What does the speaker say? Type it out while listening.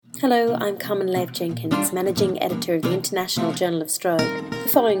Hello, I'm Carmen Lave Jenkins, Managing Editor of the International Journal of Stroke. The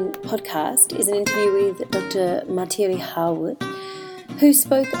following podcast is an interview with Dr. Martiri Harwood, who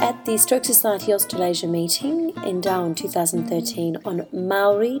spoke at the Stroke Society Australasia meeting in Darwin 2013 on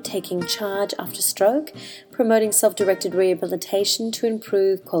Maori taking charge after stroke, promoting self-directed rehabilitation to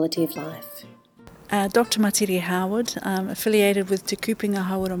improve quality of life. Dr. Martiri Harwood, affiliated with Te Kupenga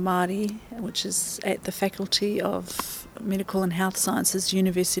Hauora Māori, which is at the Faculty of Medical and Health Sciences,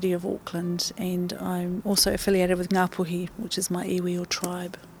 University of Auckland, and I'm also affiliated with Ngāpuhi, which is my iwi or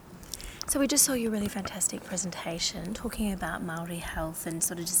tribe. So we just saw your really fantastic presentation talking about Māori health and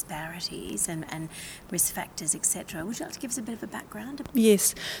sort of disparities and risk factors, etc. Would you like to give us a bit of a background?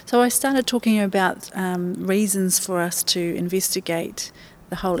 Yes, so I started talking about reasons for us to investigate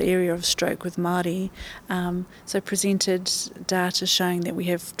the whole area of stroke with Māori. So presented data showing that we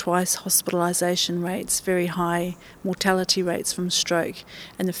have twice hospitalisation rates, very high mortality rates from stroke,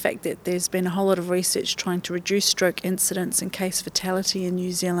 and the fact that there's been a whole lot of research trying to reduce stroke incidence and case fatality in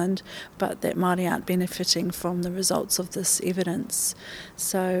New Zealand, but that Māori aren't benefiting from the results of this evidence.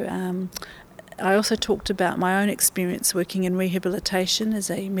 So I also talked about my own experience working in rehabilitation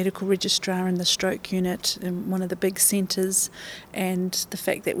as a medical registrar in the stroke unit in one of the big centres, and the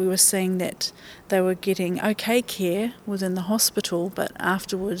fact that we were seeing that they were getting okay care within the hospital, but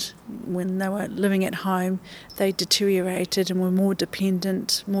afterwards, when they were living at home, they deteriorated and were more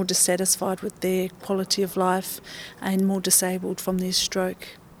dependent, more dissatisfied with their quality of life, and more disabled from their stroke.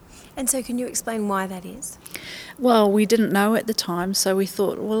 And so can you explain why that is? Well, we didn't know at the time, so we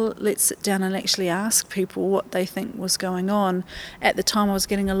thought, well, let's sit down and actually ask people what they think was going on. At the time I was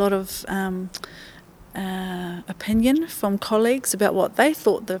getting a lot of opinion from colleagues about what they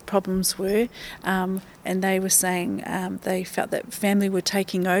thought the problems were, and they were saying they felt that family were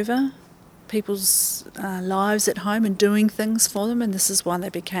taking over people's lives at home and doing things for them, and this is why they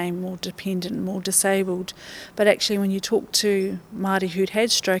became more dependent, more disabled. But actually when you talk to Māori who'd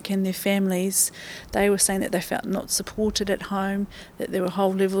had stroke and their families, they were saying that they felt not supported at home, that there were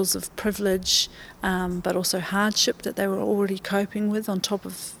whole levels of privilege, but also hardship that they were already coping with on top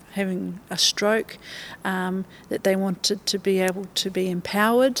of having a stroke, that they wanted to be able to be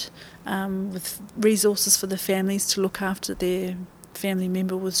empowered with resources for the families to look after their family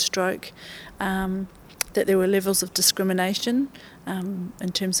member with stroke, that there were levels of discrimination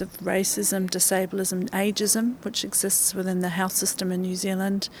in terms of racism, disableism, ageism, which exists within the health system in New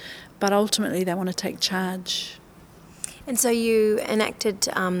Zealand, but ultimately they want to take charge. And so you enacted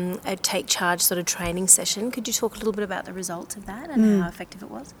a take charge sort of training session. Could you talk a little bit about the results of that and how effective it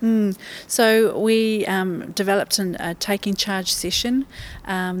was? So we developed a taking charge session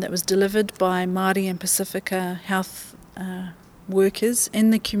that was delivered by Māori and Pacifica health workers in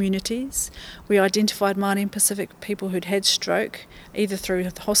the communities. We identified Māori and Pacific people who'd had stroke, either through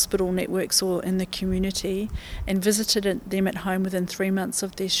the hospital networks or in the community, and visited them at home within 3 months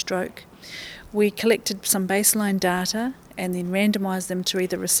of their stroke. We collected some baseline data and then randomised them to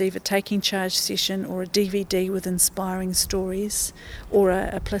either receive a taking charge session or a DVD with inspiring stories or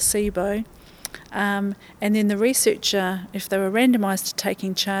a placebo. And then the researcher, if they were randomised to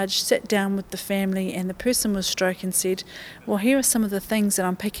taking charge, sat down with the family and the person with stroke and said, well, here are some of the things that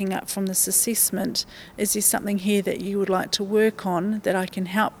I'm picking up from this assessment. Is there something here that you would like to work on that I can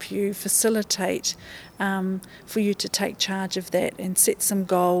help you facilitate for you to take charge of that and set some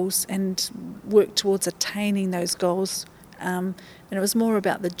goals and work towards attaining those goals? And it was more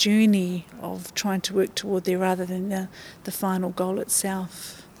about the journey of trying to work toward there rather than the final goal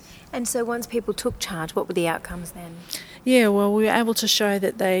itself. And so once people took charge, what were the outcomes then? Yeah, well, we were able to show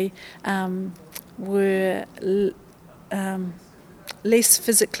that they were less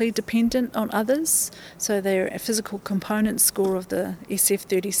physically dependent on others. So their physical component score of the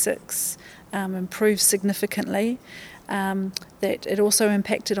SF36 improved significantly. That it also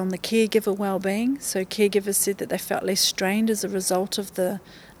impacted on the caregiver well-being. So caregivers said that they felt less strained as a result of the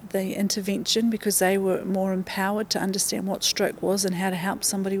intervention because they were more empowered to understand what stroke was and how to help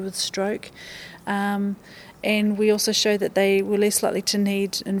somebody with stroke. And we also showed that they were less likely to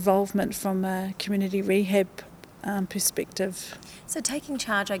need involvement from a community rehab perspective. So taking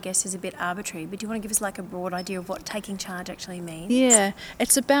charge, I guess, is a bit arbitrary, but do you want to give us like a broad idea of what taking charge actually means? Yeah,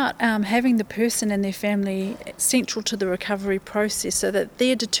 it's about having the person and their family central to the recovery process so that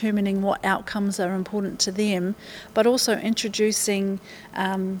they're determining what outcomes are important to them, but also introducing,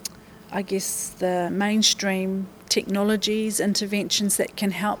 I guess, the mainstream technologies, interventions that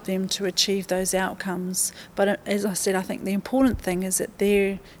can help them to achieve those outcomes. But as I said, I think the important thing is that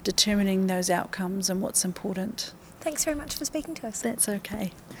they're determining those outcomes and what's important. Thanks very much for speaking to us. That's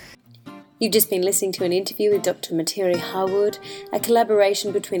okay. You've just been listening to an interview with Dr. Materi Harwood, a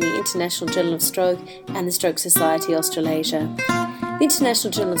collaboration between the International Journal of Stroke and the Stroke Society Australasia. The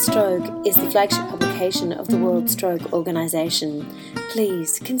International Journal of Stroke is the flagship publication of the World Stroke Organisation.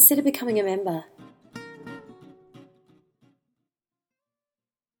 Please consider becoming a member.